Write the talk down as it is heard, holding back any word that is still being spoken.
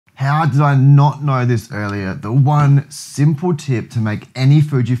How did I not know this earlier? The one simple tip to make any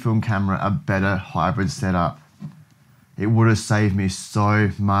Fujifilm camera a better hybrid setup. It would have saved me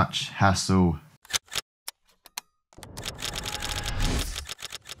so much hassle.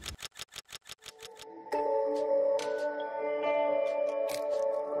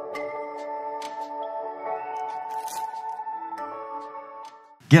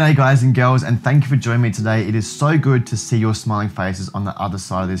 G'day guys and girls, and thank you for joining me today. It is so good to see your smiling faces on the other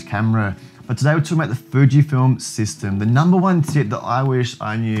side of this camera. But today we're talking about the Fujifilm system, the number one tip that I wish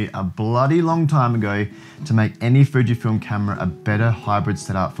I knew a bloody long time ago to make any Fujifilm camera a better hybrid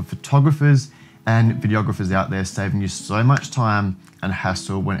setup for photographers and videographers out there, saving you so much time and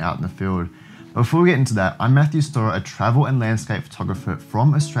hassle when out in the field. But before we get into that, I'm Matthew Storer, a travel and landscape photographer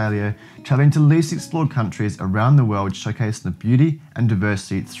from Australia, traveling to least explored countries around the world, showcasing the beauty and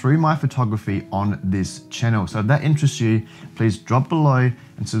diversity through my photography on this channel. So if that interests you, please drop below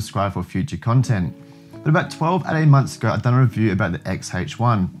and subscribe for future content. But about 18 months ago, I've done a review about the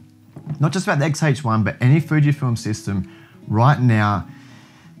X-H1. Not just about the X-H1, but any Fujifilm system right now.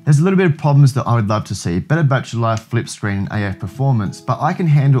 There's a little bit of problems that I would love to see. Better battery life, flip screen, and AF performance, but I can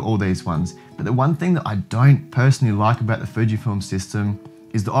handle all these ones. But the one thing that I don't personally like about the Fujifilm system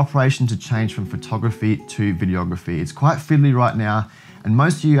is the operation to change from photography to videography. It's quite fiddly right now, and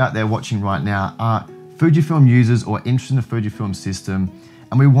most of you out there watching right now are Fujifilm users or interested in the Fujifilm system,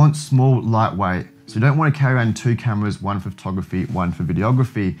 and we want small, lightweight. So we don't want to carry around two cameras, one for photography, one for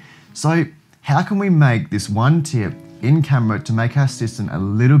videography. So how can we make this one tip in camera to make our system a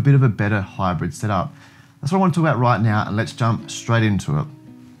little bit of a better hybrid setup? That's what I want to talk about right now, and let's jump straight into it.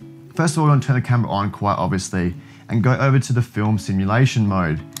 First of all, we're going to turn the camera on, quite obviously, and go over to the film simulation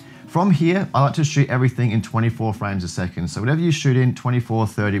mode. From here, I like to shoot everything in 24 frames a second. So whatever you shoot in, 24,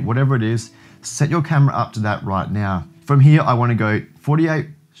 30, whatever it is, set your camera up to that right now. From here, I want to go 48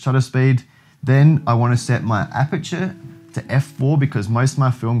 shutter speed. Then I want to set my aperture to f4 because most of my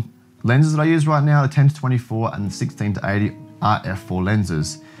film lenses that I use right now, the 10 to 24 and the 16 to 80 are f4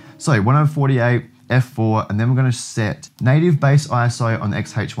 lenses. So 148, f4, and then we're going to set native base ISO on the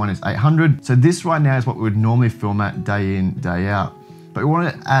X-H1 is 800. So this right now is what we would normally film at day in, day out. But we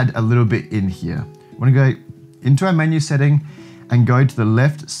want to add a little bit in here. We want to go into our menu setting and go to the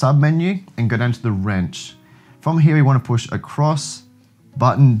left sub menu and go down to the wrench. From here, we want to push across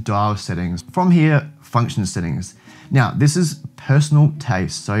button dial settings. From here, function settings. Now, this is personal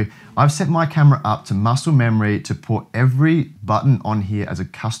taste. So I've set my camera up to muscle memory to put every button on here as a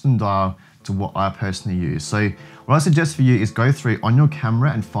custom dial to what I personally use. So what I suggest for you is go through on your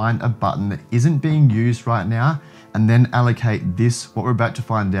camera and find a button that isn't being used right now, and then allocate this, what we're about to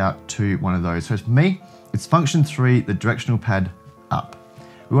find out, to one of those. So for me, it's function 3, the directional pad up.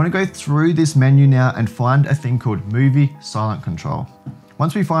 We want to go through this menu now and find a thing called movie silent control.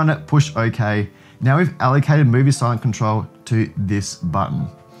 Once we find it, push OK. Now we've allocated movie silent control to this button.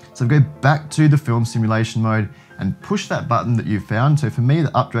 So go back to the film simulation mode and push that button that you found. So for me,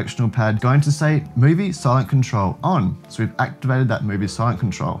 the up directional pad, going to say movie silent control on. So we've activated that movie silent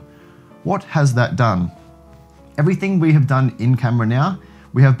control. What has that done? Everything we have done in camera now,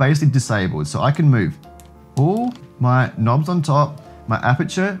 we have basically disabled. So I can move all my knobs on top, my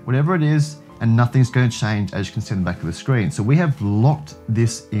aperture, whatever it is, and nothing's going to change, as you can see in the back of the screen. So we have locked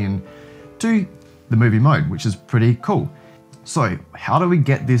this in to the movie mode, which is pretty cool. So how do we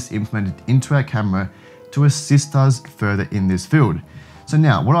get this implemented into our camera to assist us further in this field? So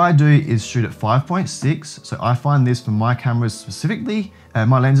now what I do is shoot at 5.6. So I find this for my cameras specifically,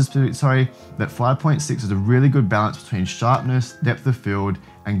 my lenses specifically, sorry, that 5.6 is a really good balance between sharpness, depth of field,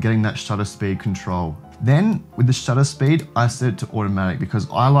 and getting that shutter speed control. Then with the shutter speed, I set it to automatic because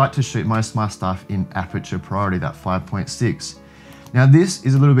I like to shoot most of my stuff in aperture priority, that 5.6. Now this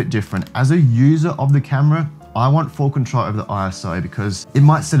is a little bit different. As a user of the camera, I want full control over the ISO because it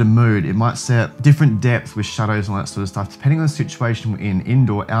might set a mood, it might set different depth with shadows and all that sort of stuff, depending on the situation we're in,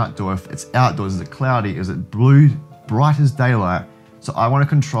 indoor, outdoor. If it's outdoors, is it cloudy, is it blue, bright as daylight? So I want to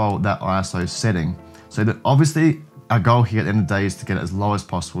control that ISO setting. So that obviously our goal here at the end of the day is to get it as low as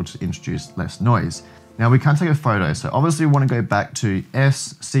possible to introduce less noise. Now we can't take a photo, so obviously we want to go back to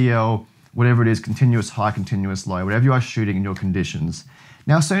S, CL, whatever it is, continuous high, continuous low, whatever you are shooting in your conditions.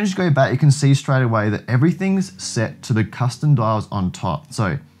 Now, as soon as you go back, you can see straight away that everything's set to the custom dials on top.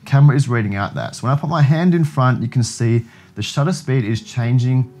 So camera is reading out that. So when I put my hand in front, you can see the shutter speed is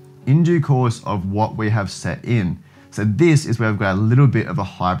changing in due course of what we have set in. So this is where we've got a little bit of a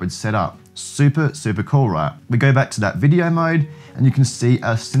hybrid setup. Super, super cool, right? We go back to that video mode and you can see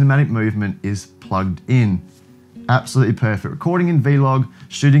our cinematic movement is plugged in. Absolutely perfect. Recording in Vlog,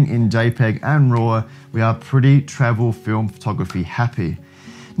 shooting in JPEG and RAW. We are pretty travel film photography happy.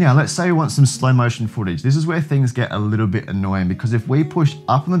 Now, let's say we want some slow motion footage. This is where things get a little bit annoying because if we push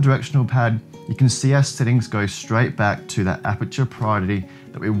up on the directional pad, you can see our settings go straight back to that aperture priority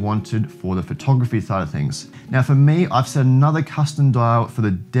that we wanted for the photography side of things. Now for me, I've set another custom dial for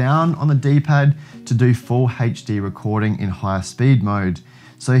the down on the D-pad to do full HD recording in higher speed mode.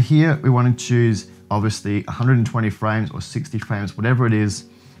 So here we want to choose obviously 120 frames or 60 frames, whatever it is.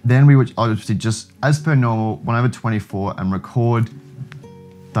 Then we would obviously just, as per normal, 1/24 and record,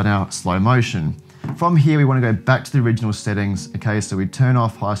 done our slow motion. From here, we want to go back to the original settings. Okay, so we turn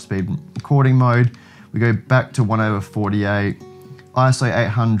off high speed recording mode. We go back to 1/48, ISO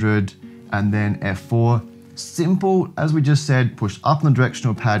 800, and then F4. Simple, as we just said, push up on the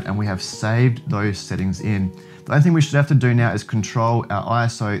directional pad and we have saved those settings in. The only thing we should have to do now is control our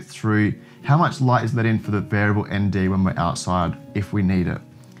ISO through how much light is let in for the variable ND when we're outside, if we need it.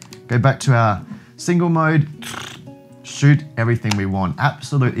 Go back to our single mode, shoot everything we want.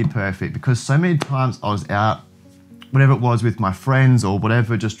 Absolutely perfect, because so many times I was out, whatever it was, with my friends or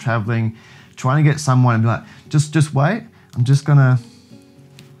whatever, just traveling, trying to get someone and be like, just wait, I'm just gonna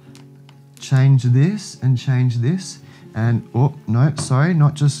change this and change this. And, oh, no, sorry,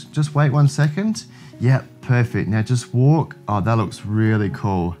 not just wait 1 second. Yeah, perfect. Now just walk. Oh, that looks really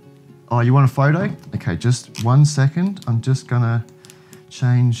cool. Oh, you want a photo? Okay, just 1 second. I'm just gonna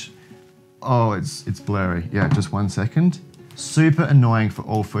change. Oh, it's blurry. Yeah, just 1 second. Super annoying for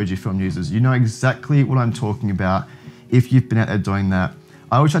all Fujifilm users. You know exactly what I'm talking about if you've been out there doing that.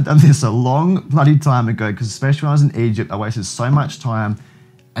 I wish I'd done this a long bloody time ago, because especially when I was in Egypt, I wasted so much time.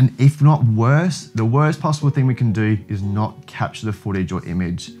 And if not worse, the worst possible thing we can do is not capture the footage or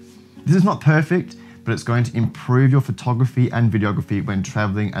image. This is not perfect, but it's going to improve your photography and videography when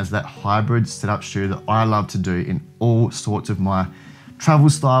traveling as that hybrid setup shooter that I love to do in all sorts of my travel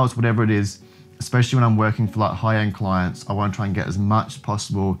styles, whatever it is, especially when I'm working for like high-end clients. I want to try and get as much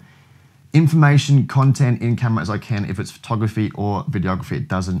possible information, content in camera as I can. If it's photography or videography, it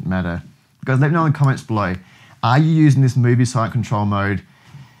doesn't matter. Guys, let me know in the comments below. Are you using this movie silent control mode?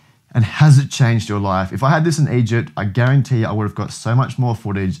 And has it changed your life? If I had this in Egypt, I guarantee you I would have got so much more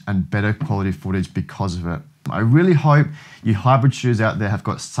footage and better quality footage because of it. I really hope you hybrid shooters out there have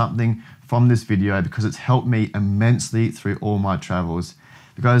got something from this video, because it's helped me immensely through all my travels.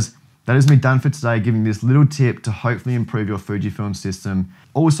 Because that is me done for today, giving this little tip to hopefully improve your Fujifilm system.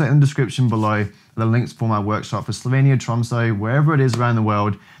 Also in the description below, the links for my workshop for Slovenia, Tromsø, wherever it is around the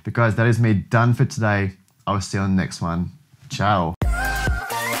world. Because that is me done for today. I will see you on the next one. Ciao.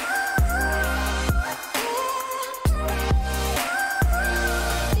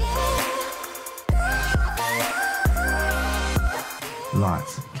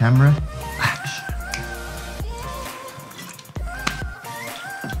 Lights, camera, action.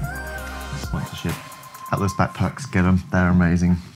 Sponsorship. Atlas backpacks, get them, they're amazing.